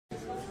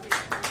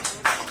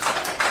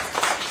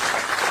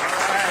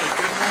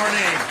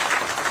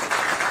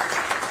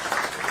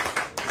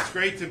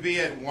great to be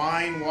at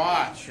Wine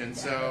Watch, and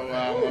so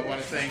I want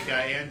to thank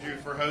Andrew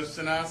for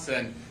hosting us,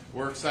 and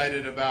we're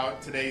excited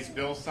about today's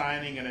bill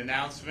signing and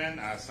announcement.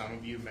 Some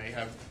of you may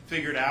have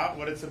figured out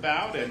what it's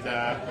about, and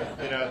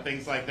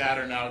things like that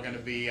are now going to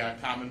be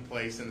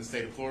commonplace in the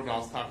state of Florida.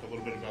 I'll talk a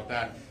little bit about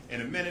that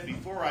in a minute.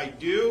 Before I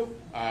do,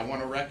 I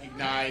want to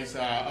recognize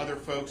other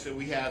folks that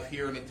we have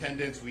here in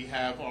attendance. We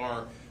have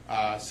our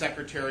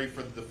Secretary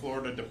for the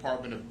Florida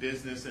Department of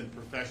Business and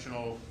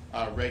Professional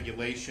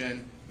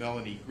Regulation,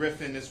 Melanie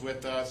Griffin, is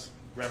with us.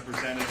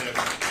 Representative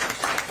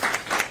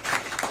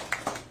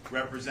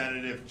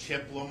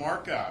Chip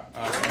LaMarca.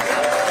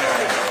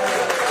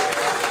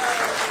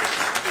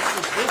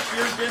 Is this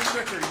your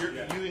district, or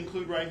you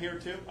include right here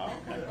too? Oh,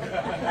 okay.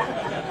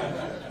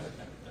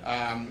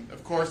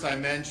 Of course, I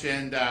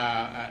mentioned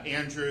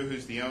Andrew,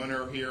 who's the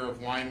owner here of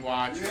Wine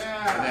Watch.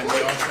 Yeah. And then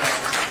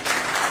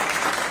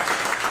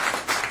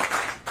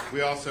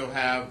we also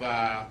have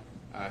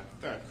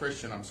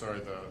Christian. I'm sorry,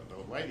 the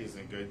light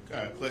isn't good.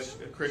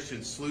 Christian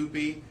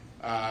Sloopy,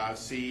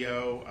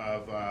 CEO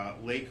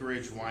of Lake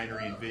Ridge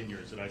Winery and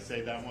Vineyards. Did I say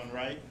that one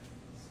right?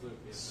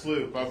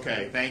 Sloop.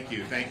 Okay, thank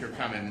you. Thank you for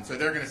coming. And so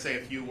they're going to say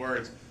a few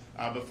words.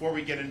 Before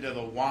we get into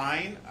the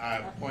wine,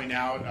 point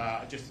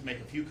out, just to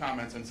make a few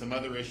comments on some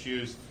other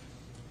issues.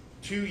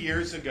 2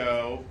 years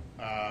ago,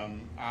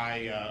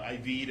 I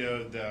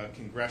vetoed the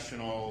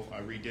congressional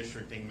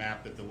redistricting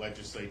map that the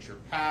legislature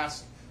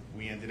passed.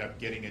 We ended up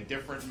getting a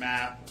different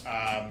map.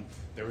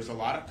 There was a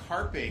lot of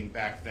carping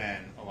back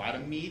then. A lot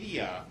of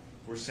media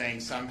were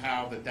saying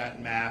somehow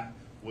that map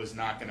was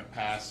not going to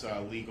pass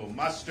legal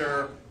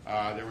muster.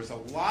 There was a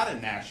lot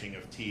of gnashing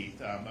of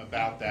teeth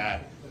about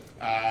that.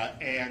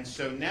 And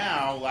so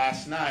now,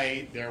 last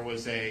night, there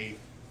was a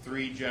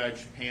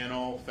 3-judge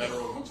panel,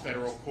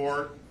 federal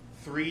court,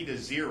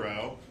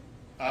 3-0,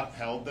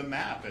 upheld the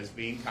map as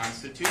being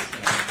constitutional.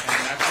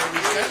 And that's what we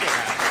said would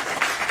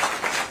happen.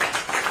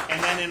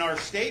 And then in our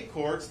state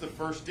courts, the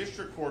First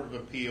District Court of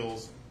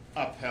Appeals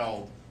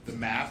upheld the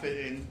map,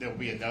 and there'll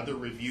be another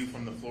review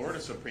from the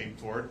Florida Supreme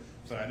Court,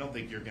 so I don't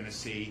think you're going to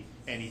see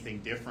anything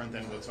different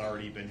than what's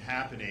already been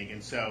happening.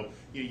 And so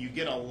you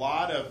get a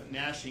lot of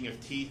gnashing of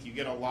teeth, you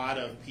get a lot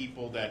of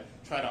people that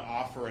try to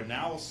offer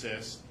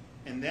analysis,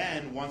 and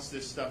then once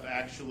this stuff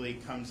actually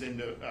comes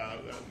into,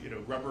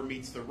 rubber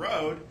meets the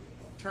road,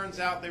 turns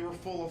out they were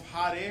full of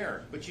hot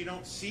air. But you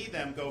don't see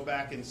them go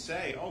back and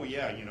say, oh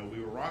yeah, we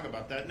were wrong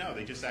about that. No,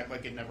 they just act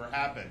like it never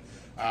happened.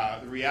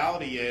 The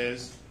reality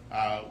is,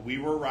 we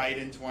were right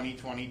in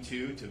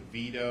 2022 to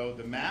veto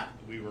the map.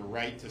 We were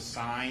right to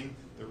sign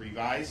the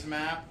revised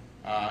map.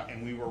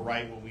 And we were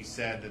right when we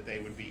said that they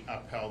would be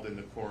upheld in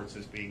the courts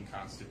as being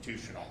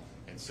constitutional.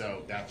 And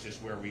so that's just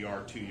where we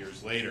are 2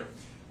 years later.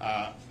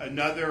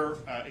 Another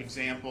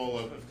example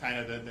of kind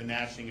of the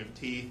gnashing of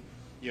teeth,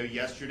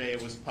 yesterday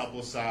it was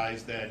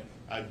publicized that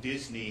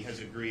Disney has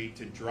agreed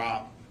to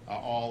drop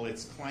all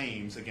its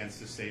claims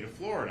against the state of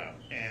Florida.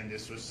 And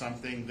this was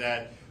something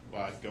that,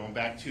 going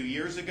back 2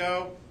 years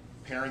ago,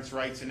 parents'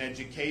 rights in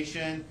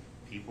education,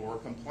 people were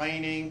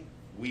complaining.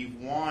 We've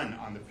won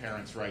on the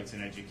parents' rights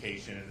in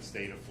education in the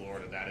state of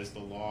Florida. That is the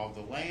law of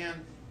the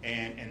land,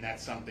 and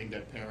that's something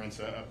that parents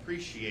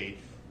appreciate.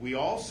 We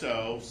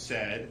also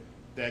said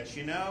that,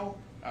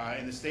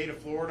 in the state of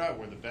Florida,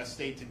 we're the best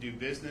state to do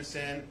business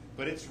in,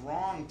 but it's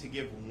wrong to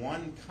give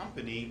one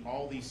company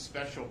all these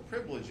special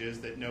privileges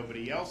that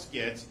nobody else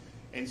gets.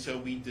 And so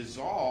we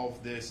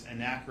dissolved this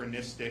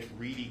anachronistic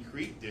Reedy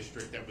Creek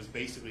district that was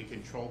basically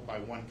controlled by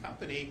one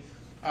company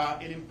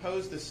and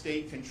imposed the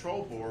state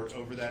control board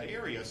over that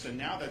area. So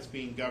now that's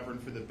being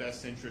governed for the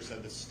best interests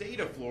of the state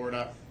of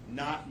Florida,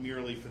 not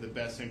merely for the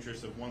best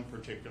interests of one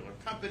particular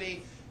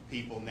company.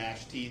 People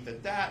gnashed teeth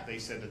at that. They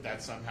said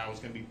that somehow was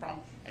going to be a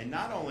problem. And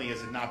not only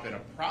has it not been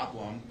a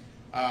problem,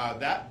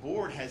 that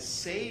board has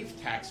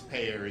saved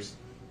taxpayers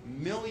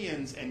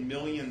millions and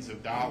millions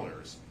of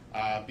dollars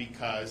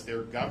because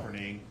they're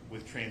governing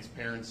with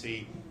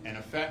transparency and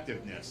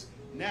effectiveness.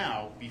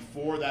 Now,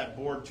 before that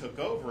board took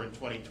over in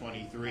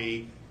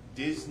 2023,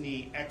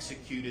 Disney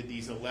executed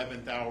these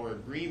 11th hour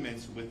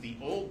agreements with the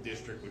old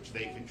district, which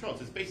they controlled.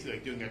 So it's basically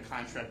like doing a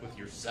contract with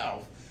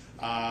yourself,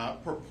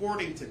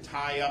 purporting to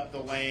tie up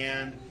the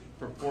land,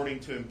 purporting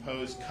to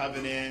impose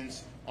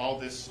covenants, all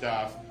this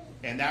stuff.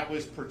 And that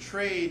was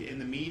portrayed in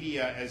the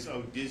media as,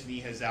 oh, Disney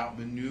has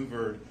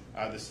outmaneuvered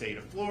the state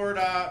of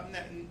Florida,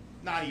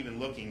 not even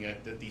looking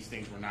at that these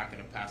things were not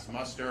going to pass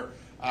muster.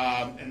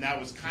 And that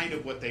was kind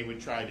of what they would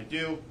try to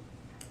do.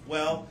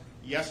 Well,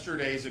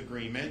 yesterday's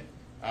agreement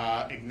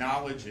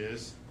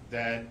acknowledges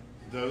that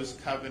those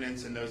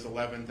covenants and those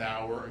 11th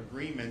hour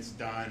agreements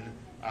done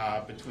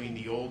between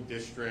the old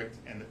district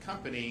and the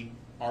company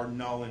are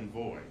null and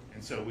void.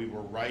 And so we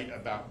were right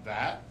about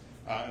that.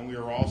 And we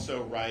were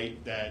also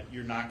right that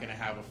you're not going to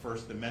have a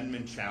First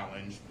Amendment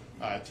challenge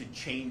to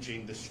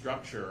changing the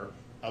structure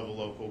of a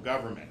local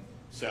government.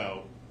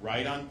 So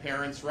right on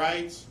parents'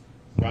 rights,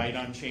 right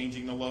on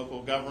changing the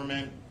local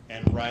government,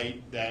 and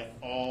right that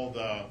all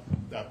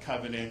the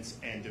covenants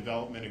and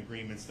development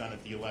agreements done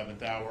at the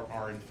 11th hour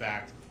are in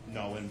fact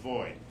null and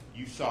void.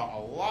 You saw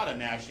a lot of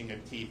gnashing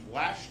of teeth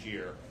last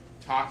year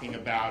talking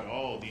about,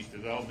 oh, these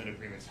development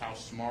agreements, how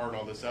smart,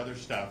 all this other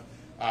stuff.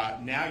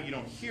 Now you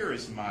don't hear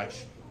as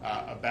much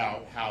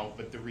about how,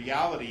 but the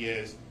reality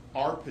is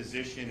our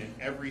position in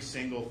every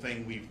single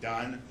thing we've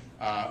done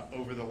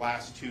over the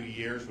last 2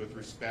 years with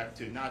respect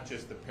to not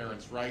just the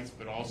parents' rights,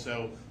 but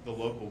also the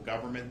local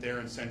government there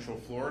in Central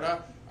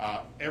Florida,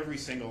 every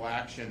single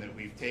action that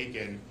we've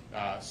taken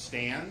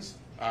stands,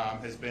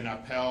 has been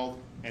upheld,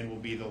 and will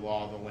be the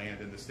law of the land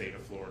in the state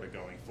of Florida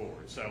going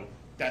forward. So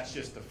that's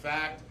just a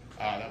fact.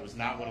 That was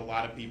not what a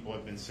lot of people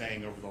have been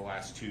saying over the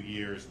last 2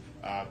 years,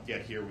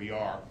 yet here we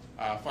are.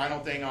 Final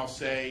thing I'll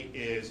say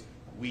is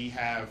we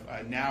have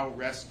now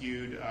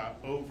rescued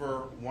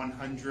over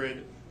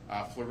 100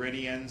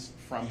 Floridians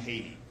from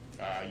Haiti.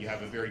 You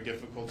have a very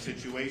difficult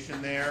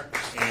situation there,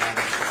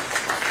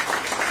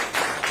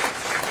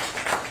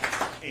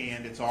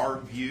 and it's our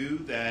view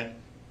that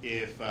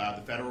if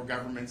the federal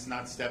government's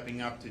not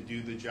stepping up to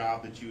do the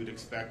job that you would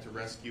expect to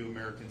rescue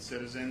American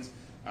citizens,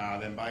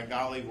 then by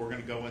golly, we're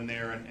going to go in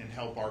there and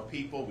help our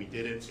people. We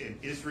did it in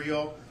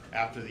Israel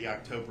after the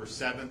October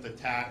 7th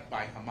attack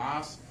by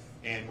Hamas,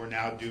 and we're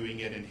now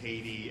doing it in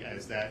Haiti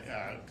as that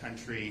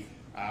country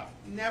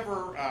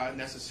never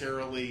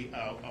necessarily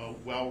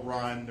well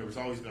run. There was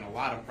always been a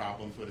lot of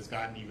problems, but it's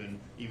gotten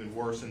even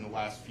worse in the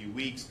last few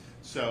weeks.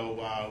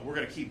 So we're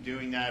going to keep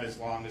doing that as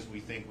long as we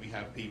think we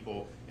have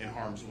people in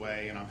harm's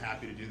way, and I'm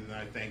happy to do that.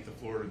 I thank the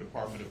Florida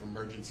Department of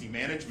Emergency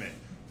Management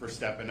for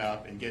stepping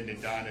up and getting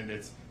it done. And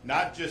it's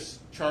not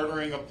just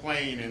chartering a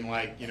plane and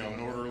an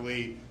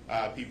orderly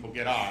people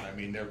get on. I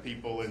mean, there are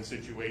people in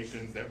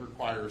situations that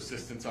require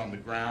assistance on the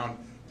ground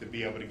to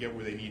be able to get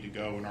where they need to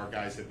go, and our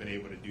guys have been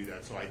able to do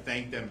that. So I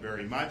thank them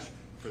very much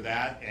for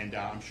that, and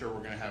I'm sure we're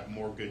going to have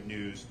more good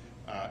news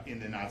in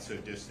the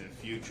not-so-distant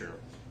future.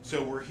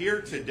 So we're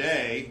here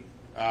today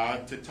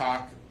to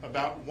talk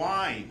about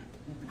wine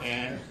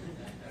and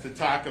to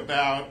talk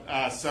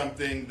about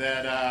something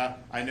that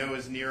I know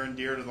is near and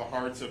dear to the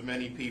hearts of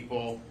many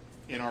people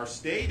in our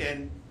state,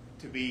 and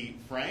to be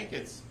frank,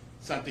 it's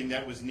something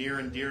that was near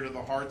and dear to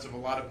the hearts of a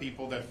lot of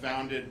people that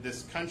founded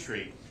this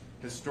country.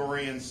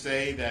 Historians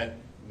say that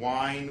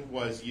wine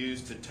was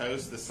used to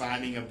toast the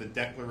signing of the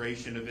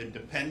Declaration of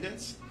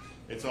Independence.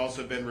 It's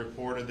also been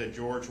reported that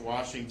George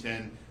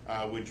Washington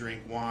would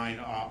drink wine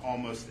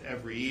almost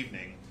every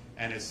evening.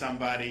 And as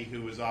somebody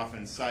who was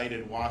often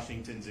cited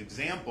Washington's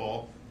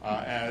example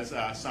as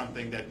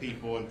something that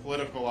people in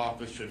political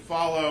office should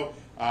follow,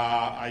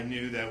 I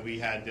knew that we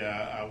had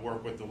to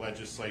work with the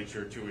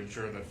legislature to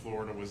ensure that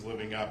Florida was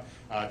living up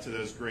to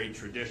those great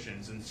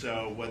traditions. And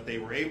so what they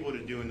were able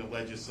to do in the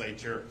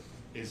legislature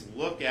is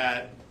look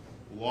at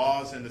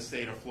laws in the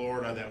state of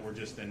Florida that were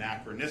just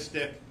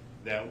anachronistic,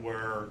 that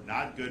were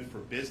not good for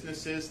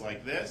businesses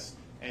like this,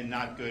 and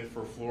not good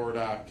for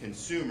Florida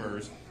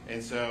consumers.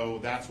 And so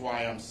that's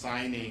why I'm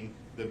signing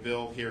the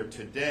bill here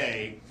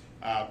today.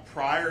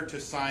 Prior to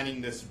signing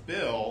this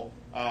bill,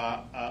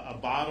 a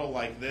bottle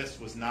like this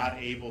was not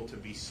able to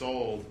be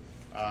sold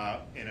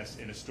in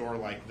a store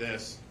like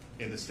this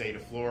in the state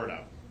of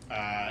Florida.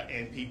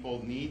 And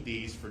people need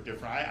these for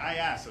different. I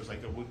asked, I was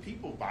like, would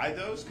people buy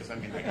those? Because I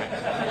mean,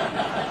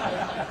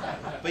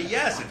 but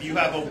yes, if you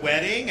have a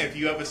wedding, if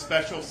you have a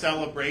special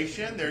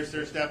celebration,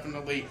 there's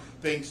definitely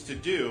things to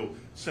do.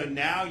 So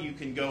now you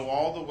can go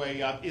all the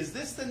way up. Is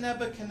this the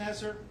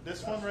Nebuchadnezzar?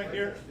 This one right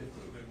here?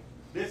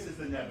 This is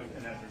the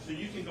Nebuchadnezzar. So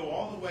you can go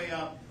all the way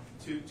up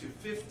to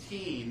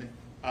 15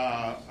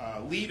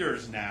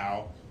 liters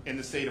now in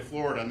the state of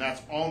Florida, and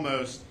that's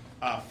almost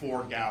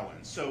 4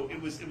 gallons. So it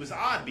was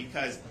odd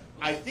because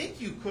I think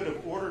you could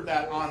have ordered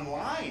that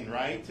online,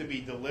 right, to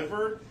be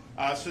delivered.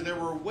 So there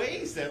were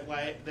ways that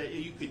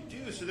you could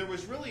do. So there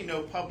was really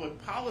no public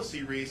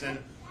policy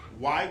reason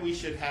why we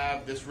should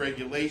have this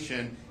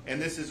regulation.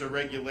 And this is a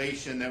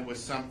regulation that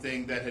was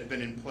something that had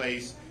been in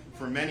place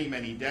for many,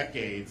 many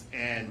decades.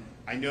 And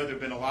I know there have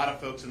been a lot of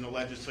folks in the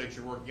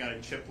legislature working on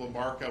it. Chip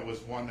LaMarca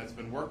was one that's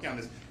been working on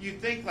this. You'd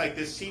think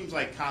this seems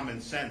like common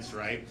sense,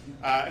 right?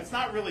 It's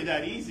not really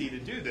that easy to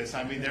do this.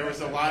 I mean, there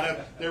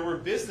were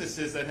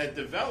businesses that had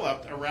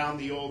developed around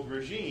the old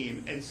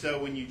regime, and so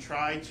when you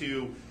try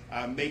to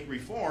make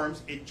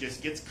reforms, it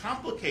just gets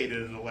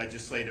complicated in the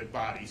legislative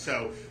body.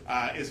 So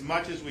as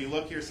much as we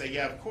look here, say,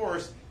 yeah, of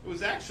course, it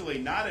was actually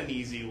not an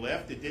easy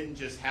lift. It didn't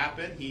just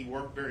happen. He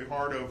worked very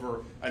hard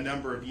over a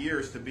number of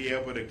years to be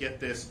able to get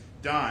this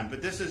done.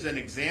 But this is an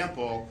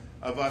example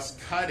of us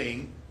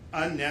cutting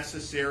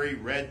unnecessary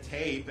red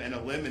tape and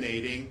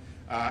eliminating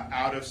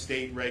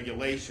out-of-state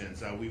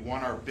regulations. We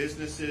want our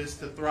businesses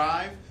to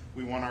thrive.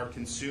 We want our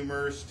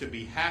consumers to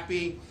be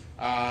happy.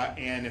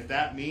 And if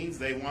that means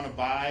they want to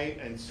buy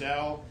and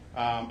sell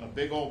a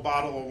big old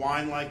bottle of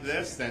wine like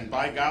this, then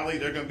by golly,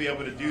 they're going to be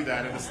able to do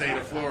that in the state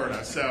of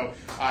Florida. So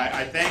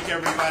I thank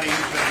everybody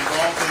who's been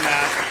involved in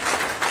that.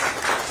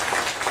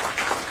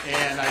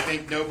 And I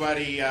think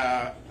nobody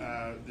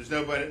there's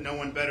no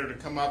one better to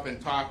come up and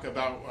talk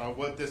about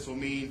what this will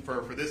mean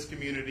for this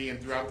community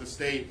and throughout the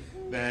state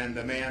than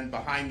the man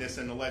behind this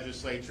in the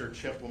legislature,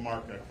 Chip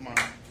LaMarca. Come on.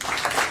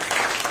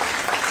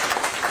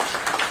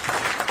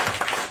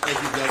 Thank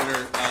you,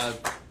 Governor.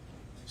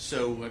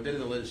 So I've been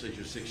in the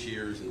legislature 6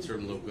 years and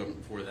served in local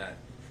government before that.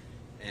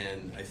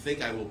 And I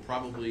think I will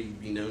probably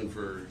be known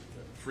for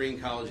freeing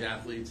college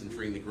athletes and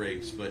freeing the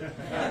grapes. But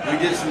we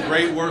did some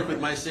great work with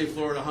My Safe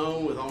Florida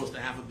Home with almost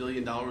 $500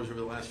 million over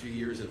the last few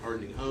years in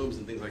hardening homes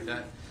and things like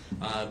that.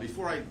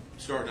 Before I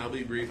start, and I'll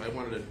be brief, I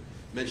wanted to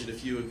mention a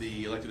few of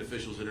the elected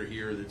officials that are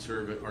here that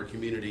serve our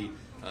community.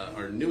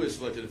 Our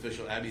newest elected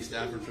official, Abby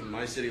Stafford from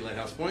my city,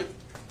 Lighthouse Point.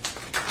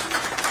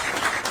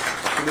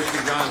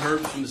 Commissioner John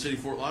Herbst from the city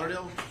of Fort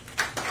Lauderdale.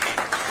 And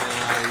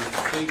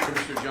I think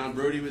Commissioner John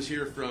Brody was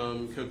here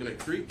from Coconut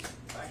Creek.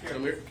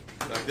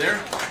 Back there.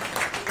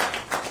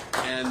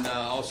 And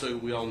also,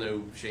 we all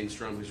know Shane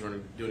Strum, who's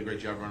doing a great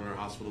job running our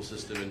hospital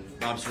system, and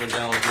Bob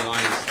Swindell of the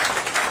Alliance.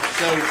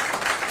 So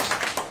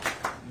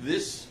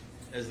this,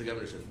 as the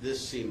governor said, this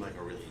seemed like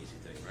a really easy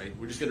thing, right?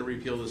 We're just going to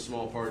repeal this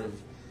small part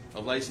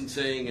of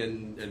licensing,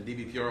 and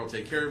DBPR will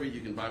take care of it.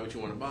 You can buy what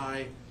you want to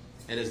buy.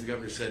 And as the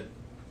governor said,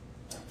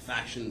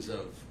 factions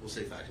of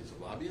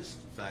lobbyists,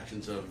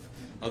 factions of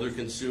other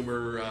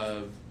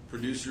consumer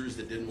producers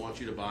that didn't want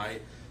you to buy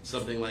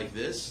something like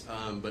this.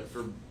 But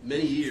for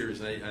many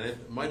years, and I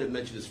might have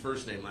mentioned his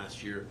first name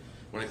last year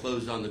when I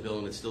closed on the bill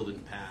and it still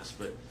didn't pass,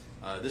 but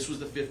this was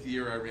the 5th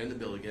year I ran the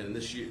bill again, and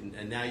this year,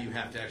 and now you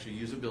have to actually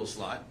use a bill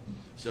slot.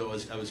 So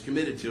I was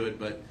committed to it,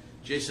 but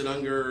Jason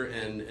Unger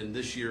and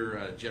this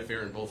year Jeff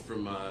Aaron, both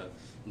from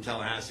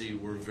Tallahassee,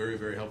 were very,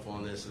 very helpful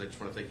on this, and I just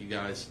want to thank you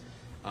guys.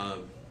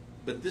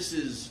 But this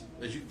is,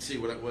 as you can see,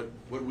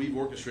 what we've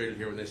orchestrated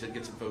here when they said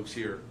get some folks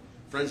here,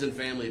 friends and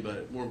family,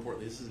 but more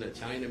importantly, this is an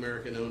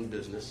Italian-American owned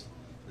business,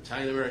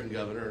 Italian-American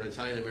governor, and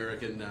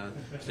Italian-American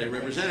state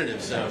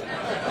representative. So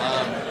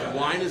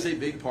wine is a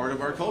big part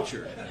of our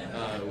culture,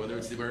 whether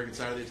it's the American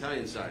side or the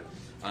Italian side.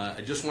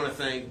 I just want to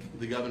thank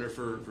the governor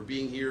for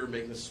being here,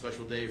 making this a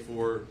special day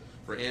for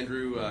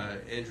Andrew.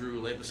 Andrew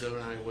Lapiso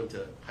and I went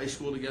to high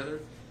school together.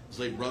 His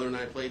late brother and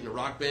I played in a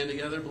rock band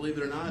together, believe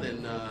it or not,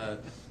 and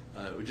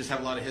we just have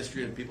a lot of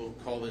history, and people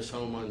call this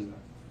home on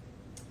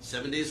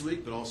 7 days a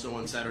week, but also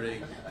on Saturday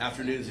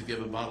afternoons if you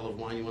have a bottle of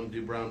wine you want to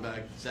do brown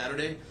bag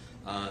Saturday.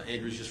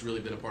 Andrew's just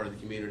really been a part of the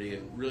community,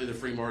 and really the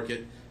free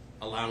market,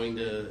 allowing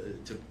to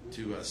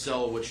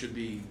sell which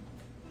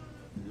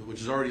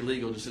is already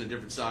legal, just in a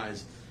different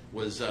size,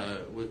 was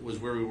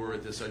where we were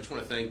at this. So I just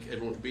want to thank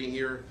everyone for being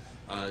here.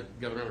 Governor,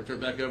 I'm going to turn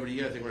it back over to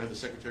you. I think we're going to have the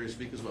Secretary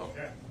speak as well.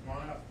 Yeah, come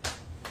on up.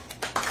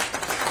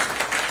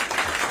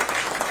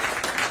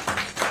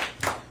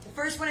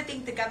 First, I want to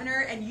thank the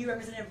governor and you,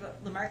 Representative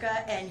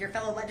LaMarca, and your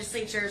fellow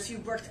legislators who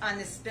worked on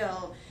this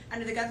bill.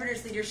 Under the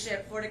governor's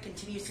leadership, Florida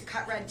continues to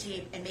cut red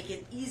tape and make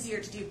it easier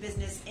to do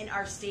business in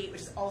our state, which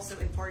is also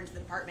important to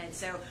the department.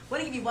 So I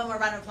want to give you one more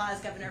round of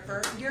applause, Governor,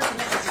 for your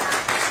commitment to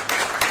that.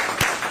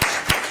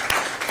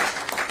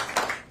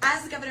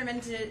 As the governor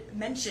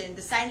mentioned,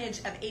 the signage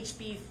of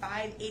HB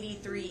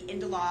 583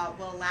 into law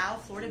will allow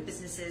Florida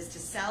businesses to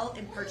sell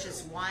and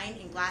purchase wine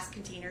in glass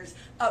containers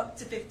up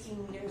to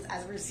 15 liters,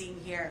 as we're seeing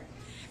here.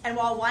 And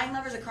while wine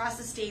lovers across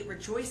the state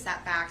rejoice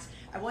that fact,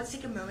 I want to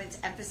take a moment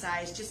to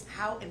emphasize just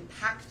how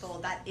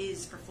impactful that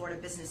is for Florida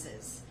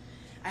businesses.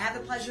 I have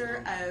the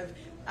pleasure of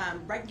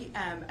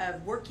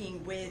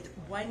working with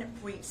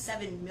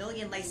 1.7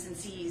 million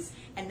licensees,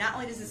 and not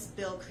only does this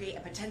bill create a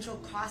potential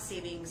cost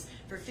savings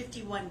for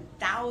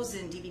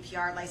 51,000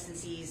 DBPR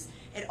licensees,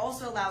 it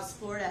also allows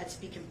Florida to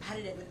be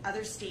competitive with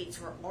other states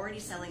who are already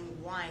selling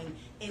wine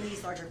in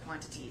these larger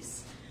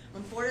quantities.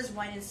 When Florida's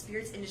wine and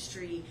spirits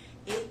industry,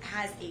 it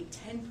has a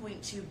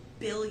 $10.2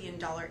 billion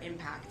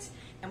impact.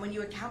 And when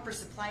you account for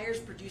suppliers,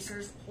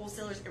 producers,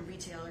 wholesalers, and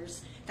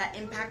retailers, that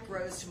impact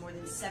grows to more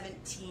than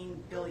 $17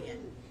 billion.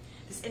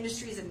 This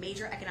industry is a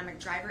major economic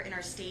driver in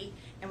our state,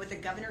 and with a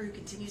governor who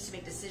continues to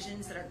make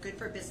decisions that are good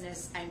for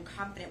business, I am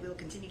confident we will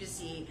continue to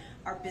see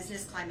our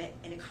business climate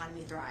and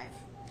economy thrive.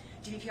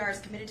 DBPR is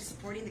committed to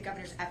supporting the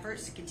governor's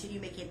efforts to continue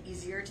making it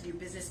easier to do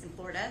business in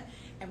Florida,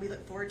 and we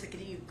look forward to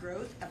continued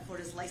growth of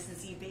Florida's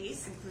licensee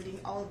base, including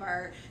all of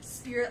our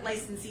spirit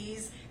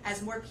licensees,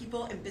 as more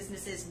people and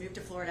businesses move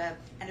to Florida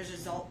and as a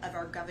result of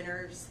our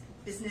governor's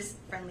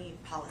business-friendly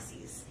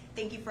policies.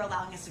 Thank you for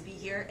allowing us to be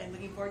here, and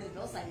looking forward to the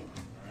bill signing.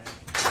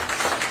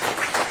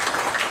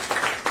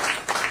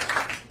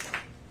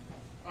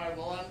 All right,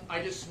 well,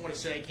 I just want to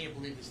say I can't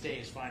believe this day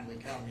has finally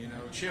come. You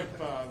know, Chip,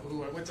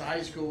 who I went to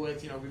high school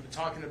with, we've been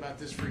talking about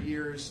this for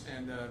years,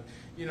 and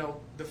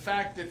the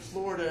fact that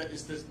Florida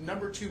is the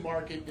 #2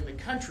 market in the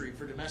country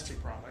for domestic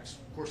products.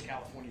 Of course,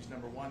 California's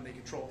 #1. They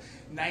control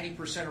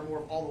 90% or more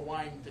of all the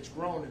wine that's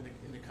grown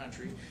in the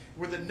country.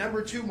 We're the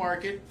 #2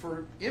 market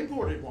for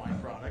imported wine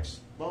products.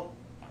 Well,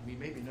 I mean,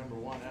 maybe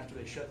 #1 after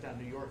they shut down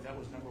New York. That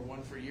was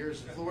 #1 for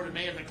years. And Florida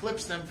may have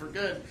eclipsed them for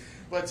good.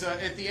 But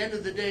at the end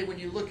of the day, when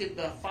you look at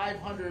the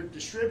 500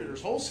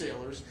 distributors,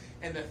 wholesalers,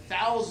 and the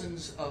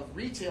thousands of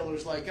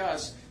retailers like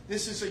us,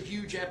 this is a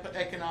huge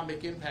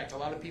economic impact. A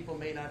lot of people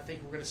may not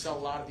think we're going to sell a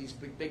lot of these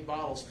big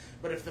bottles,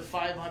 but if the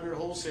 500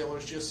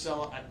 wholesalers just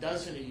sell a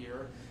dozen a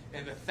year,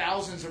 and the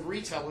thousands of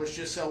retailers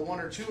just sell 1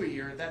 or 2 a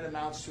year, that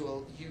amounts to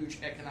a huge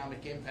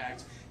economic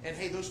impact. And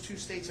hey, those 2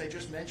 states I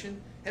just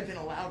mentioned have been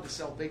allowed to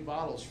sell big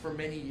bottles for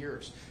many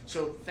years.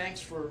 So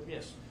thanks for,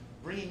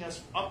 bringing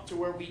us up to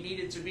where we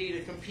needed to be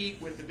to compete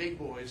with the big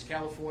boys,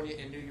 California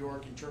and New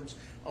York, in terms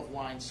of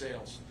wine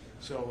sales.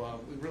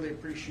 So we really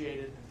appreciate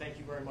it. Thank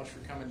you very much for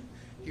coming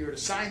here to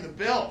sign the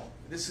bill.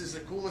 This is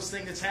the coolest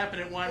thing that's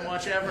happened at Wine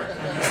Watch ever.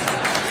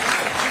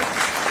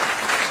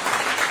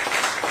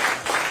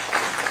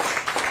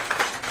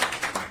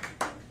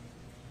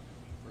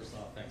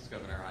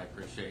 Governor, I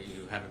appreciate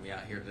you having me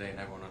out here today and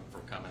everyone for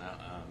coming out.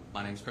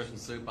 My name is Christian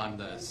Sloop. I'm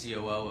the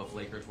COO of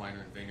Lake Ridge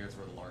Winery and Vineyards.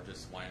 We're the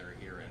largest winery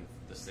here in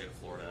the state of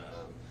Florida.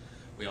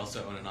 We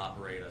also own and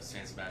operate a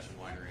San Sebastian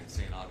winery in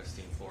St.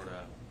 Augustine,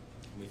 Florida.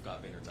 We've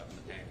got vineyards up in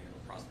the Panhandle,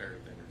 Prosperity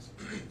Vineyards.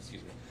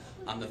 Excuse me.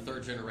 I'm the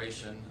 3rd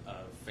generation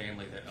of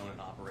family that own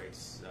and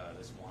operates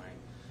this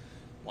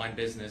wine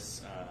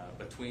business.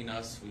 Between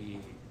us, we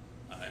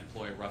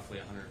employ roughly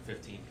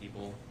 115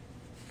 people.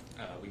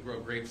 We grow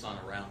grapes on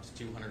around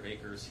 200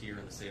 acres here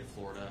in the state of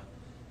Florida,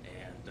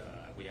 and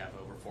we have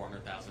over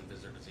 400,000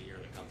 visitors a year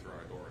that come through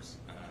our doors.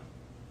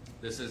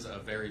 This is a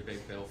very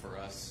big bill for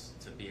us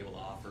to be able to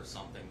offer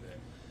something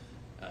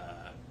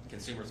that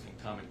consumers can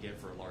come and get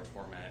for a large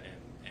format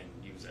and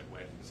use at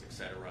weddings,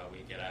 etc.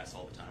 We get asked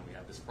all the time. We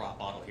have this prop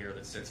bottle here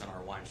that sits in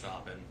our wine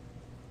shop, and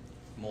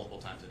multiple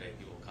times a day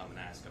people come and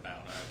ask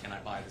about, can I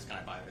buy this, can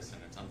I buy this?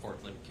 And it's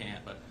unfortunately we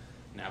can't, but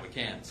now we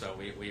can, so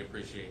we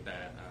appreciate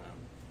that.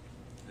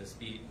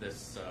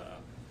 This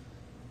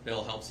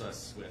bill helps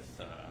us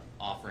with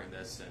offering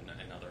this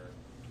in other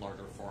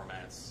larger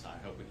formats. I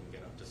hope we can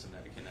get up to some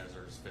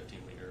Nebuchadnezzar's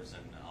 15 liters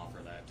and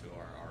offer that to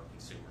our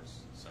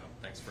consumers. So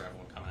thanks for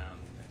everyone coming out,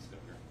 and thanks,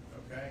 Governor.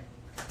 Okay.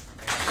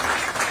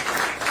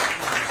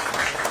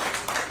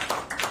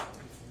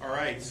 All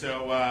right,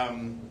 so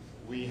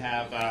we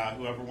have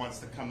whoever wants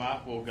to come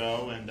up will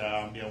go, and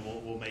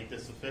we'll make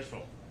this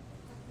official.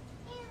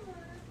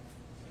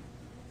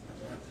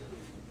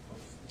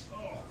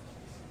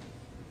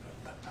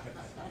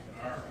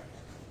 All right.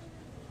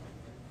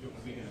 Are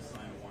we going to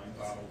sign a wine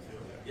bottle too?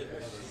 Yep.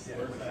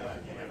 Where's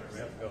that? We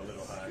have to go a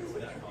little high. Okay,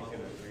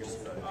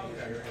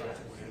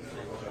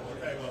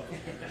 well,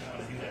 want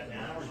to do that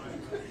now, or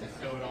just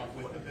fill it off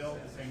with the bill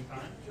at the same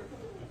time?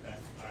 Okay.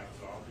 All right,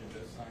 so I'll do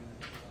this. Sign it.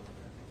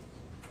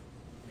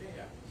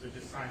 Yeah. So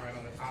just sign right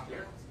on the top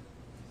here.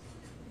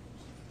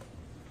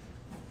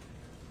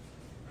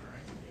 All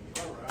right.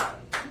 All right.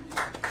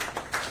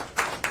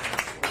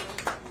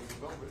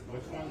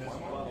 Which one? This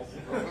one?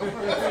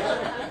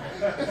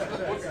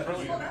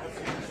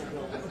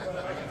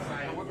 I can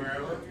sign it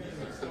wherever. All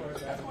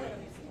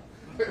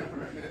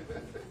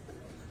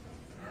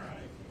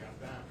right, you got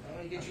that. I'm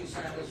going to get you to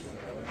sign this one.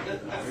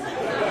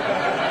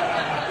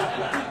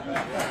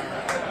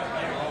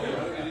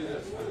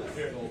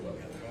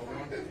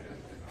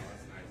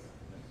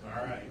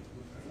 All right.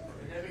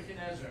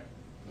 Nebuchadnezzar.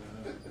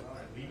 All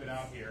right, leave it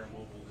out here, and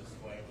we'll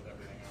display it with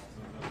everything else.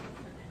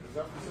 Is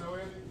that for sale,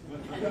 Andy?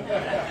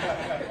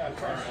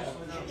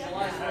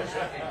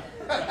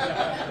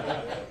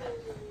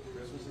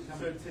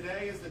 So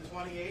today is the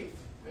 28th?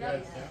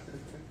 Yes.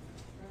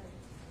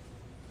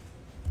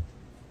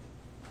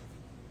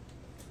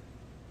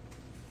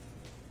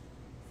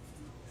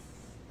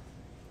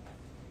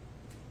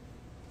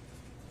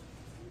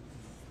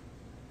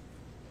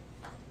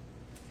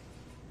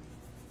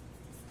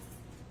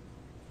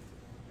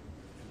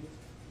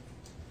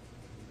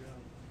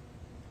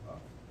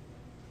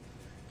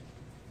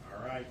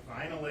 All right,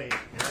 finally. Here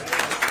it is.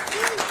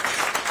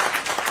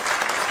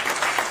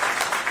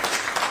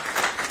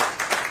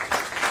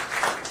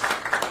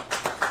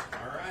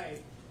 All right.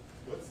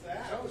 What's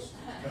that? Toast.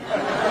 All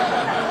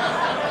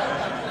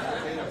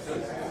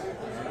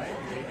right,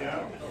 here you go.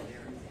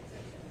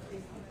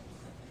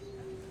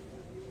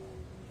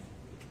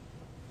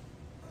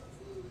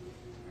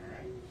 All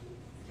right,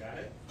 you got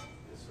it?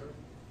 Yes, sir.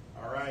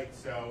 All right,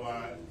 so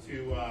to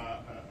a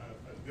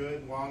good,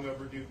 long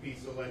overdue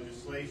piece of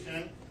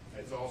legislation.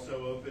 It's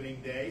also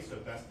opening day, so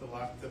best of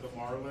luck to the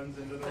Marlins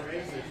into the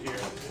race this year.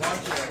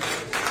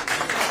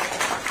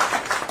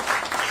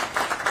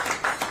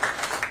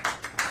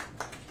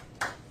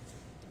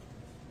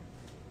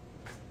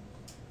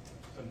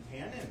 Some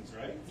tannins,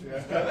 right?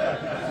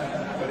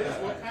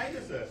 What kind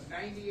is this?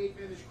 98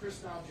 vintage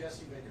Crystal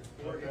Jesse Baker.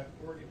 Okay.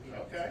 Oregon.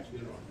 Okay.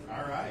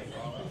 All right.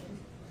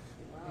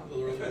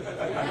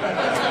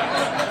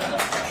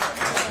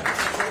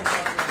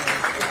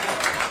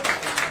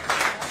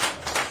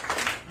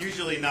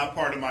 Usually not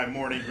part of my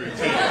morning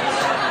routine.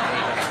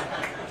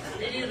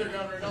 Me neither,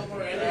 Governor. Don't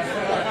worry.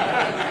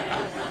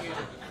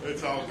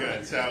 It's all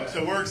good.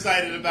 So we're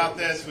excited about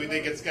this. We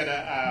think it's going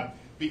to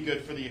be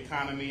good for the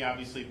economy,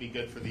 obviously be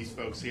good for these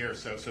folks here.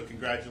 So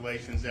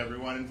congratulations to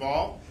everyone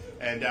involved,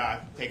 and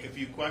take a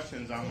few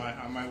questions on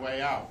my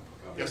way out.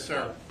 Yes,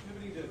 sir.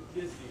 Pivoting to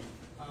Disney,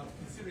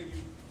 considering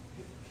you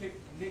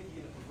kicked Nikki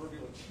in the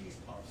proverbial cheese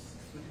puffs.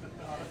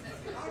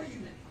 How do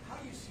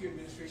you see your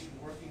administration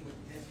working with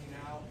Disney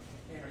now,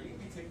 and are you going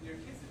to be taking your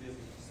kids to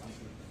Disney?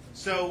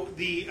 So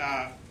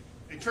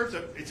in terms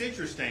of, it's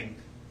interesting.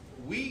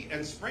 We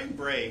in spring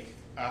break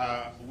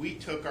we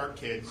took our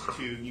kids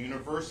to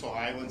Universal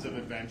Islands of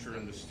Adventure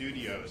in the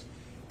studios,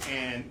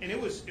 and it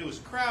was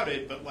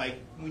crowded. But like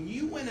when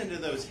you went into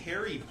those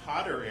Harry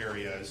Potter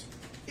areas,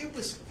 it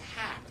was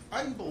packed,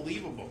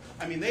 unbelievable.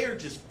 I mean, they are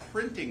just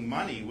printing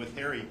money with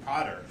Harry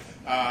Potter.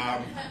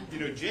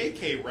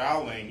 J.K.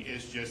 Rowling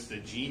is just a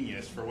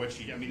genius for what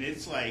she. I mean,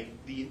 it's like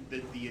the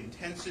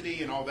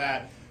intensity and all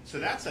that. So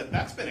that's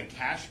been a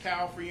cash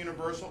cow for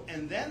Universal,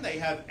 and then they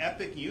have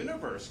Epic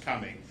Universe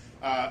coming.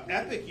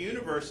 Epic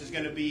Universe is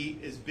going to be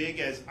as big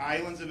as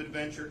Islands of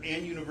Adventure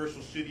and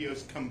Universal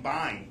Studios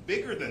combined,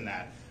 bigger than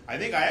that. I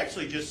think I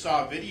actually just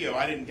saw a video,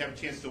 I didn't have a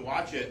chance to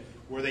watch it,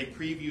 where they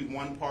previewed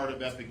one part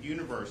of Epic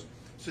Universe.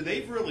 So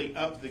they've really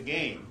upped the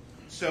game.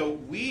 So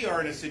we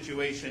are in a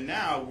situation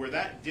now where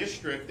that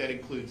district that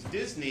includes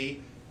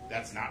Disney,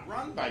 that's not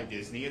run by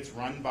Disney, it's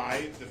run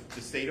by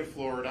the state of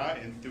Florida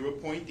and through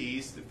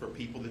appointees for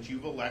people that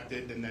you've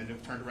elected and then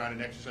have turned around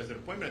and exercised that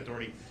appointment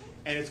authority.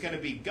 And it's going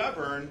to be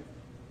governed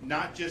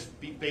not just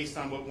based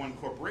on what one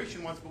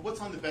corporation wants, but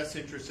what's on the best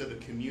interest of the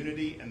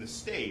community and the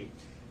state.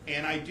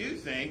 And I do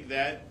think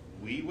that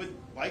we would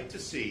like to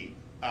see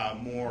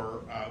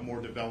more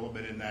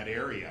development in that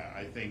area.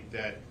 I think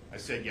that, I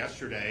said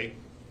yesterday,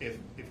 if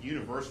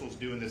Universal's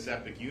doing this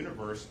Epic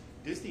Universe,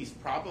 Disney's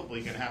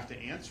probably going to have to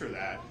answer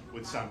that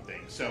with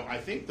something. So I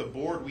think the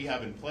board we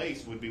have in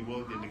place would be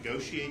willing to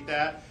negotiate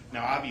that.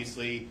 Now,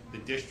 obviously, the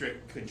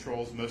district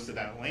controls most of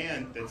that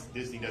land that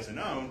Disney doesn't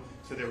own,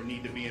 so there would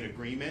need to be an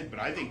agreement. But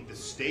I think the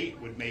state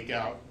would make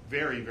out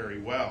very, very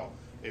well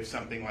if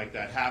something like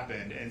that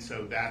happened. And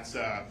so that's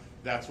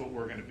what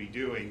we're going to be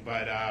doing.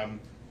 But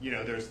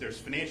there's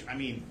financial. I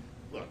mean,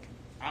 look,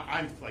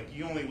 I'm like,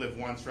 you only live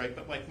once, right?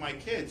 But like my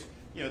kids,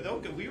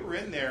 we were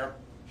in there.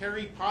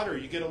 Harry Potter,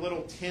 you get a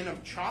little tin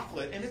of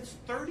chocolate, and it's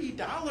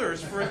 $30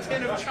 for a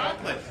tin of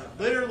chocolate.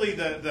 Literally,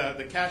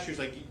 the cashier's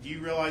like, do you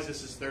realize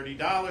this is $30?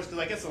 Because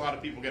I guess a lot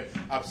of people get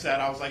upset.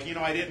 I was like,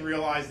 I didn't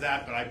realize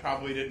that, but I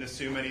probably didn't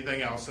assume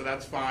anything else, so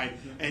that's fine.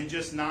 And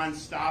just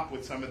nonstop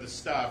with some of the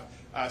stuff.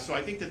 So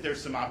I think that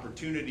there's some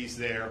opportunities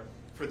there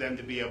for them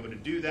to be able to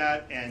do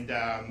that, and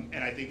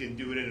I think and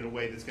do it in a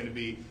way that's going to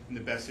be in the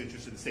best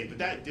interest of the state. But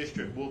that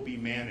district will be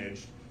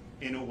managed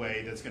in a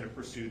way that's going to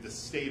pursue the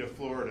state of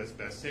Florida's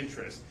best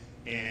interest.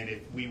 And if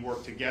we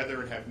work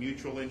together and have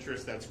mutual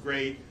interest, that's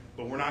great,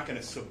 but we're not going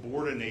to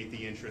subordinate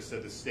the interests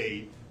of the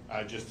state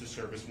just to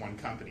service one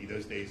company.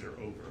 Those days are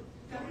over.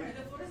 Governor,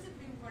 the Florida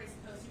Supreme Court is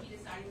supposed to be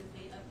deciding the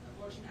fate of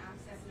abortion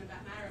access in a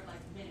matter of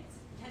like minutes,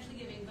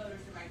 potentially giving voters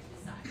the right to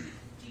decide.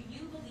 Do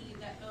you believe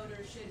that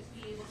voters should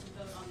be able to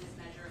vote on this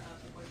measure of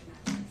abortion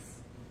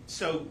access?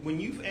 So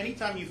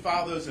anytime you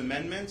file those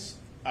amendments,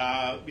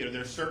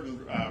 there's certain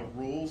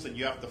rules that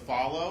you have to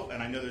follow,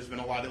 and I know there's been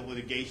a lot of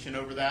litigation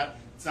over that.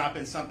 It's not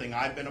been something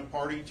I've been a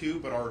party to,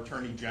 but our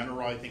Attorney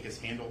General, I think, has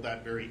handled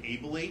that very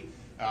ably,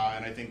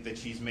 and I think that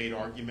she's made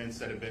arguments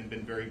that have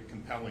been very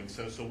compelling.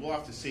 So we'll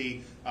have to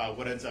see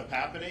what ends up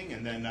happening,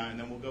 and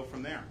then we'll go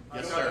from there.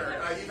 Yes, sir.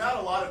 You've had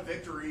a lot of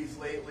victories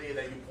lately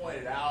that you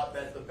pointed out.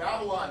 That the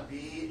Babylon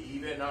Bee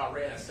even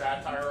ran a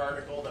satire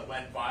article that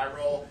went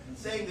viral,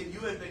 saying that you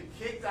had been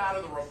kicked out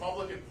of the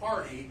Republican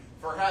Party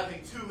for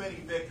having too many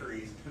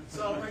victories.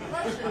 So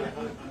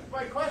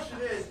my question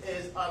is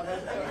has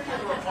anybody in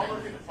the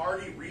Republican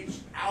Party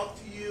reached out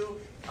to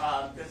you?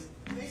 Because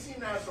they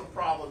seem to have some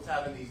problems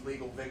having these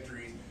legal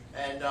victories.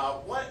 And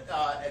what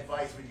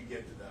advice would you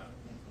give to them?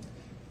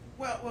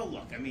 Well,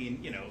 look, I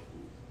mean,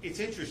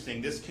 it's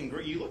interesting.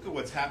 You look at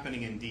what's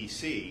happening in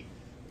D.C.,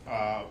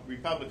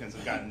 Republicans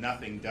have gotten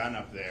nothing done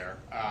up there.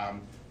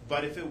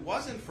 But if it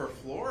wasn't for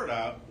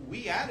Florida,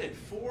 we added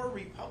 4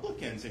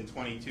 Republicans in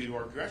 22 to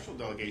our congressional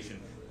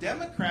delegation.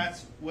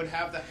 Democrats would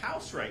have the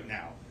House right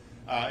now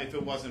if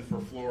it wasn't for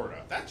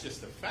Florida. That's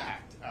just a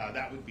fact.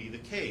 That would be the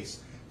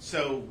case.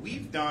 So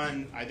we've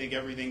done, I think,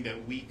 everything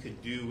that we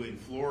could do in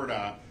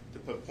Florida to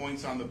put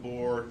points on the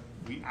board.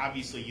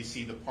 Obviously, you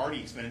see the party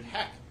expanded.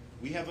 Heck,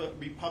 we have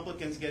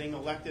Republicans getting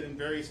elected in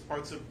various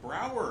parts of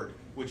Broward,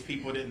 which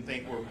people didn't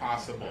think were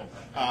possible.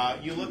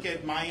 You look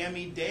at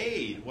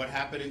Miami-Dade, what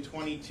happened in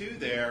 22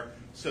 there.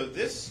 So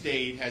this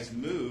state has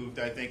moved,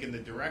 I think, in the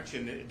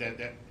direction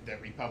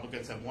that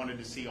Republicans have wanted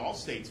to see all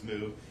states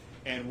move,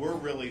 and we're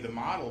really the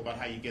model about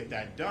how you get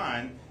that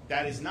done.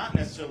 That is not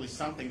necessarily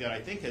something that I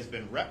think has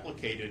been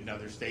replicated in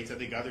other states. I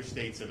think other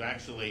states have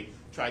actually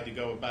tried to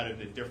go about it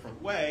in a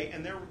different way,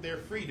 and they're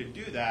free to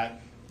do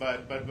that.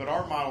 But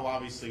our model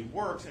obviously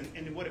works,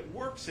 and what it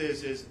works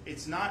is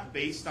it's not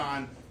based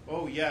on,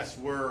 oh yes,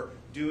 we're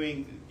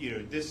doing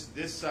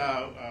this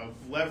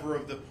lever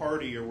of the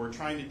party, or we're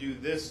trying to do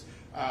this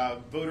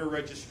voter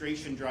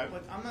registration drive.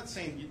 Like, I'm not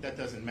saying that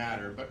doesn't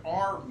matter, but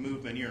our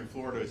movement here in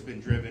Florida has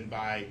been driven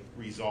by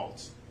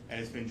results,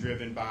 and it's been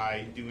driven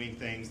by doing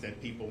things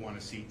that people want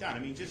to see done. I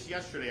mean, just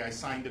yesterday I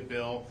signed a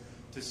bill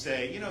to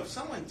say, if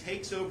someone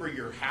takes over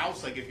your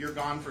house, like if you're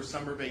gone for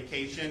summer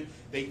vacation,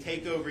 they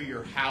take over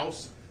your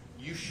house,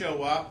 you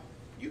show up,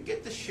 you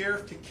get the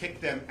sheriff to kick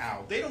them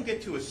out. They don't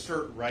get to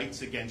assert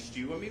rights against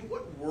you. I mean,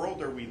 what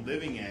world are we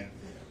living in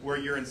where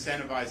you're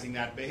incentivizing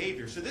that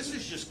behavior? So this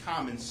is just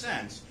common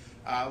sense.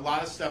 A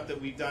lot of stuff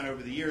that we've done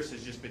over the years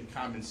has just been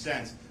common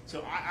sense.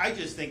 So I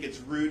just think it's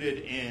rooted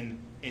in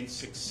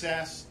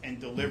success and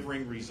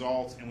delivering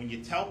results. And when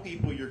you tell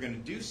people you're going to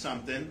do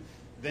something,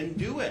 then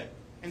do it.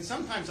 And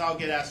sometimes I'll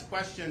get asked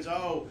questions,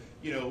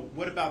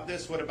 what about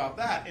this, what about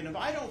that? And if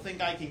I don't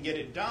think I can get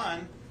it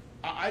done,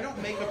 I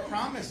don't make a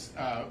promise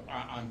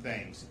on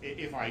things.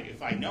 If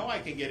I know I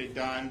can get it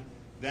done,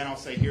 then I'll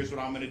say, here's what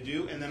I'm going to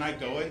do. And then I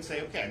go and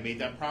say, okay, I made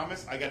that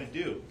promise, I got to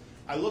do.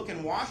 I look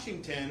in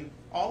Washington,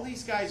 all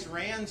these guys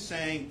ran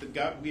saying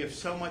we have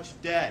so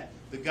much debt,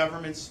 the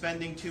government's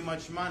spending too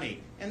much money.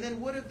 And then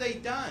what have they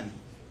done?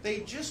 They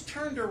just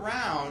turned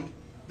around,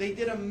 they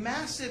did a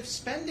massive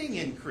spending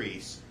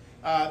increase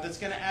that's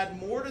going to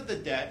add more to the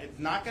debt. It's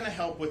not going to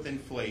help with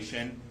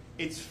inflation.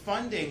 It's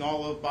funding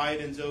all of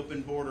Biden's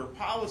open border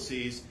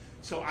policies.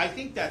 So I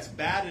think that's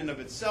bad in of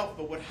itself.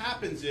 But what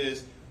happens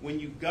is when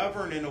you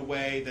govern in a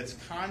way that's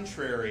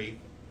contrary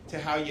to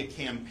how you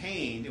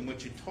campaigned and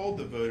what you told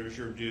the voters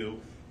you're due,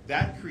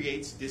 that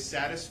creates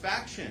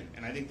dissatisfaction.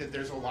 And I think that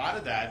there's a lot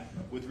of that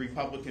with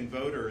Republican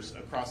voters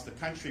across the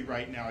country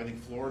right now. I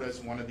think Florida is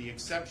one of the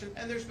exceptions,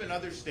 and there's been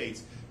other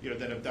states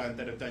that have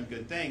done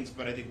good things.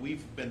 But I think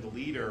we've been the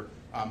leader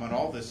on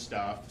all this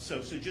stuff.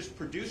 So just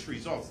produce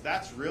results.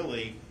 That's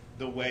really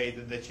the way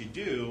that you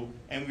do.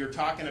 And we were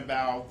talking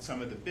about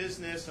some of the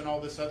business and all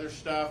this other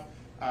stuff.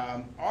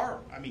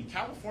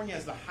 California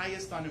has the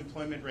highest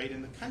unemployment rate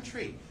in the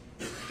country.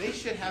 They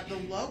should have the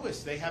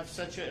lowest. They have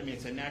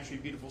it's a naturally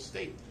beautiful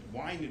state,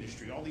 wine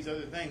industry, all these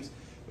other things.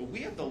 But we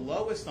have the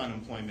lowest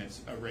unemployment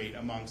rate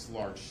amongst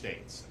large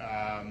states.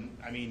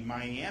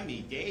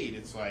 Miami-Dade,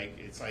 it's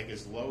like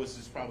as low as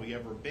it's probably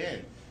ever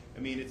been.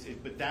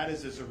 But that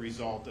is as a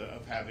result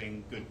of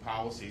having good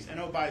policies. And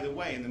oh, by the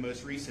way, in the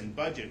most recent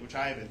budget, which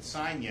I haven't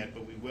signed yet,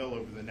 but we will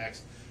over the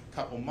next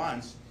couple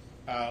months,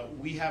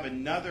 we have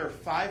another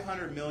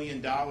 $500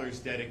 million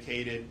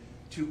dedicated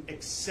to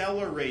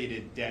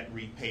accelerated debt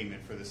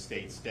repayment for the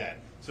state's debt.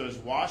 So as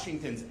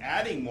Washington's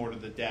adding more to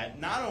the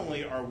debt, not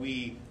only are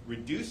we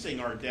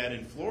reducing our debt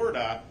in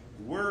Florida,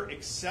 we're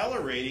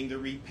accelerating the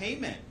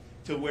repayment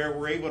to where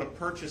we're able to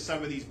purchase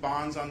some of these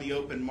bonds on the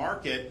open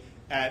market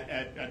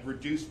at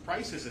reduced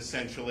prices,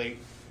 essentially.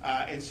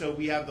 And so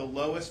we have the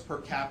lowest per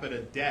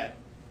capita debt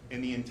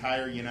in the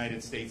entire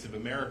United States of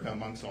America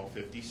amongst all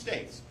 50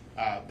 states.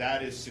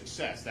 That is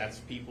success. That's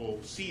people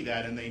see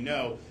that and they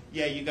know,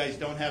 yeah, you guys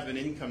don't have an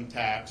income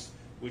tax,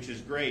 which is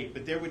great,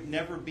 but there would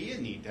never be a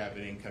need to have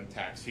an income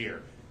tax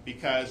here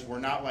because we're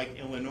not like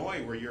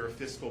Illinois where you're a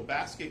fiscal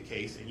basket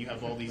case and you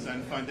have all these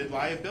unfunded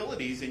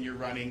liabilities and you're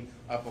running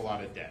up a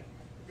lot of debt.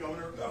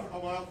 Governor, a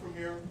mile from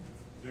here,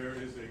 there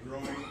is a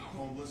growing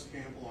homeless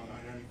camp along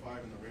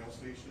I-95 in the rail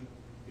station.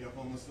 You have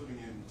homeless living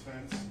in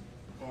tents,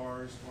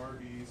 cars,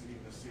 RVs, and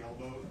even a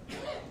sailboat.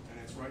 And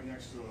it's right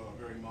next to a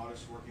very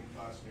modest working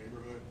class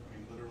neighborhood.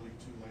 Literally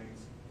 2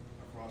 lanes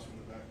across from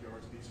the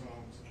backyards of these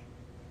homes.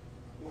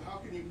 Well, how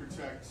can we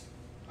protect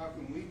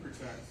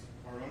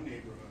our own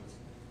neighborhoods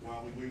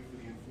while we wait for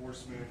the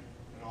enforcement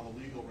and all the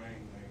legal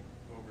wrangling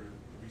over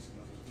the recent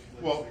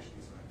legislation? Well,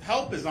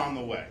 help is on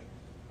the way.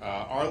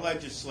 Our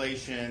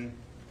legislation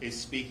is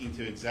speaking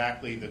to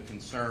exactly the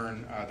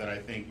concern that I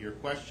think your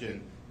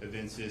question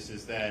evinces,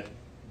 is that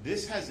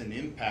this has an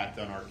impact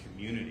on our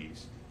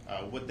communities.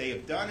 What they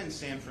have done in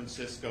San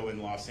Francisco and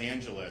Los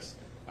Angeles,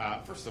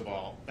 first of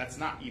all, that's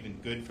not even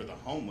good for the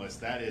homeless.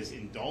 That is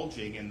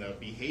indulging in the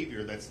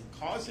behavior that's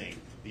causing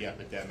the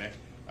epidemic.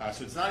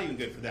 So it's not even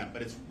good for them.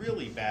 But it's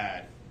really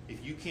bad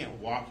if you can't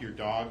walk your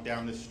dog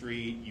down the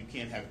street, you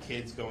can't have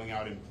kids going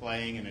out and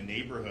playing in a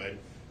neighborhood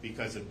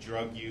because of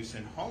drug use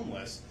and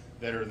homeless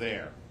that are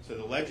there. So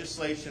the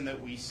legislation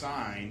that we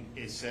sign,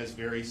 it says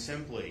very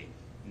simply,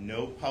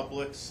 no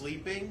public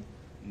sleeping,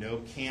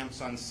 no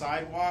camps on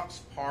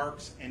sidewalks,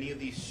 parks, any of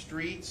these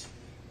streets.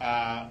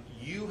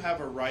 You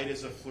have a right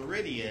as a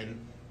Floridian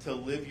to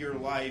live your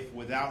life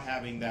without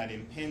having that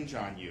impinge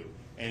on you.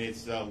 And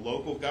it's the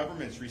local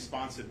government's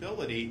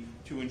responsibility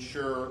to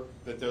ensure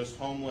that those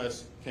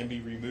homeless can be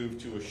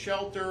removed to a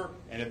shelter,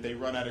 and if they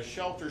run out of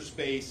shelter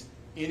space,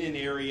 in an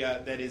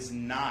area that is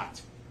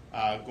not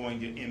going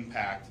to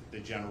impact the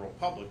general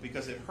public,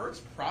 because it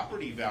hurts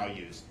property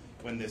values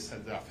when this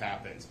stuff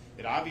happens.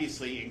 It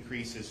obviously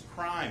increases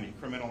crime and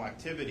criminal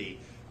activity.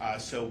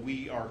 So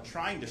we are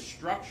trying to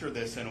structure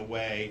this in a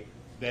way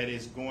that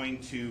is going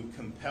to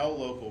compel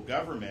local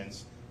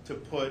governments to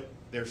put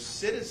their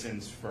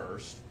citizens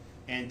first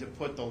and to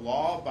put the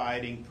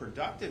law-abiding,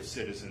 productive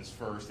citizens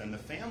first and the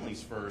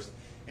families first.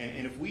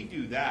 And if we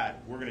do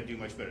that, we're going to do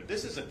much better.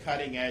 This is a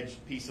cutting-edge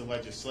piece of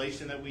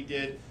legislation that we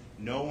did.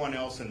 No one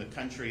else in the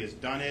country has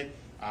done it.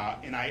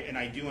 And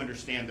I do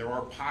understand there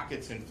are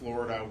pockets in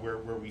Florida where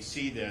we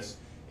see this.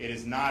 It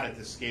is not at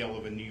the scale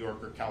of a New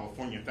York or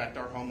California. In fact,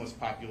 our homeless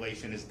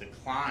population has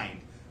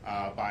declined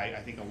by,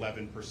 I think,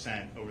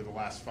 11% over the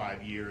last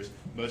 5 years.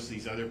 Most of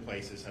these other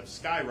places have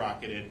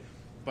skyrocketed.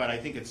 But I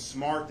think it's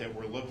smart that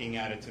we're looking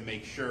at it to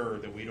make sure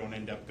that we don't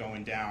end up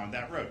going down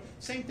that road.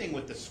 Same thing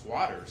with the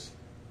squatters.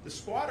 The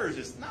squatters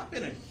has not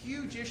been a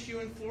huge issue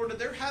in Florida.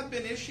 There have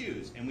been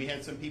issues, and we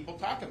had some people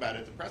talk about it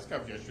at the press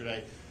conference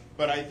yesterday.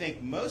 But I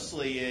think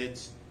mostly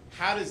it's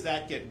how does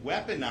that get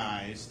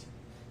weaponized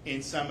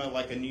in some of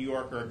like a New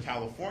York or a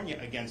California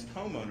against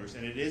homeowners,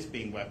 and it is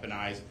being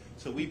weaponized.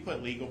 So we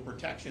put legal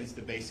protections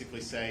to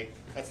basically say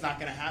that's not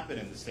going to happen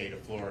in the state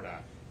of Florida.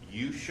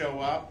 You show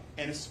up,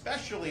 and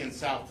especially in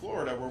South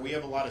Florida where we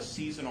have a lot of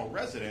seasonal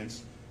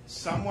residents,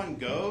 someone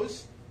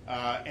goes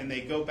and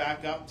they go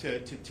back up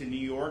to New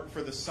York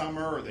for the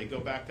summer, or they go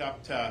back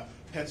up to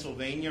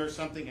Pennsylvania or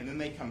something, and then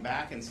they come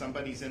back and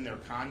somebody's in their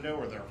condo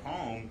or their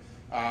home.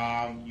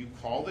 You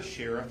call the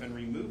sheriff and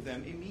remove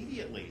them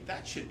immediately.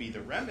 That should be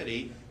the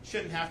remedy.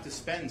 Shouldn't have to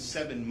spend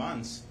 7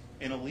 months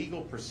in a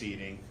legal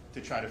proceeding to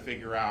try to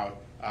figure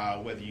out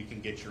whether you can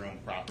get your own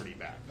property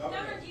back.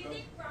 Governor, do you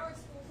think Broward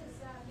Schools is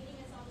meeting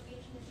its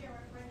obligation to share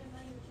referendum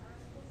money with charter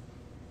schools?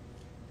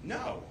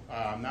 No,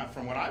 not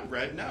from what I've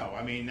read, no.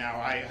 I mean, now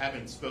I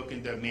haven't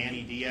spoken to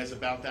Manny Diaz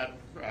about that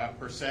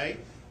per se,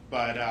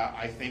 but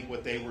I think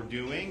what they were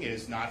doing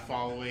is not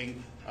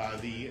following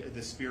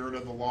the spirit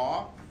of the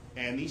law.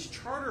 And these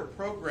charter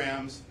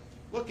programs,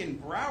 look, in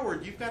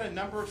Broward, you've got a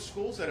number of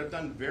schools that have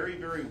done very,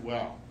 very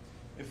well.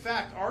 In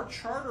fact, our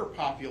charter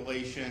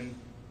population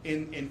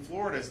in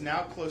Florida is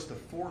now close to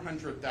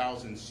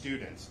 400,000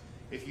 students.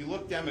 If you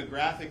look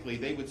demographically,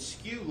 they would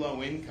skew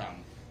low income.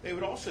 They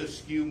would also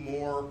skew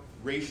more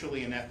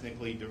racially and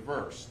ethnically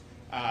diverse.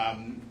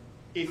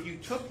 If you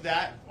took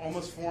that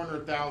almost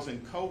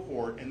 400,000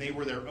 cohort and they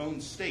were their own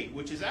state,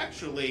 which is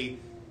actually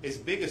as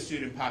big a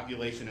student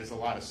population as a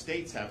lot of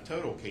states have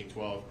total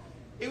K-12,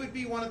 it would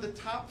be one of the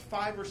top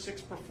 5 or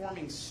 6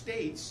 performing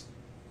states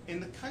in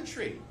the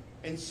country.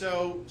 And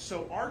so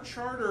our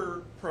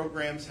charter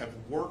programs have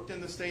worked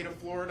in the state of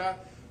Florida.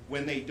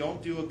 When they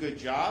don't do a good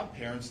job,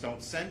 parents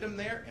don't send them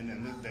there, and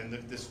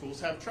then the schools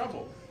have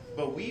trouble.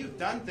 But we've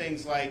done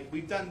things like,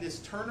 we've done this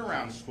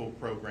turnaround school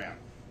program.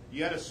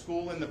 You had a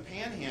school in the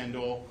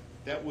Panhandle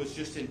that was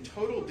just in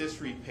total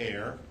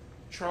disrepair.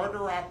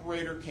 Charter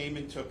operator came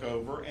and took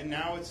over, and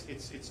now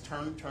it's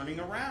turning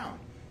around.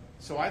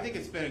 So I think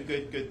it's been a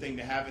good thing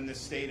to have in this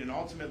state, and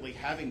ultimately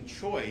having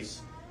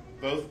choice,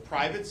 both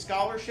private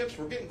scholarships.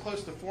 We're getting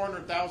close to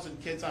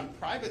 400,000 kids on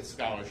private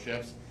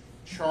scholarships,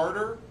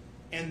 charter,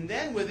 and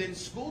then within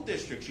school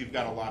districts you've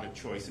got a lot of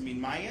choice. I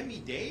mean,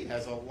 Miami-Dade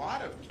has a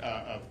lot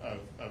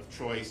of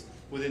choice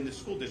within the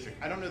school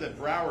district. I don't know that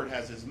Broward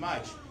has as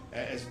much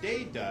as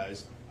Dade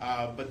does.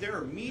 But there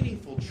are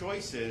meaningful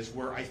choices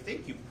where I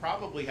think you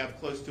probably have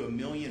close to 1.5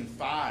 million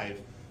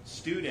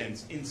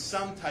students in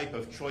some type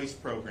of choice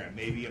program,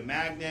 maybe a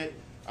magnet,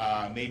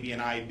 maybe an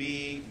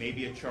IB,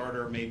 maybe a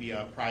charter, maybe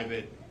a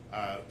private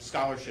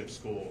scholarship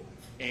school.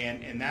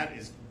 And that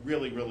is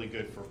really, really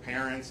good for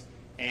parents.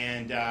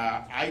 And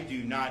I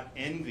do not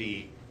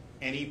envy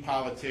any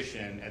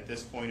politician at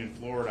this point in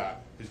Florida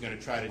who's going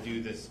to try to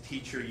do this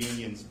teacher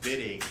union's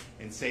bidding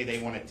and say they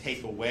want to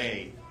take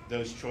away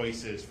those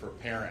choices for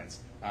parents.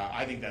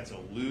 I think that's a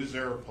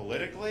loser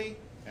politically,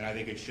 and I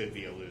think it should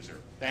be a loser.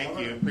 Thank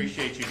you.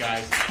 Appreciate you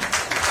guys.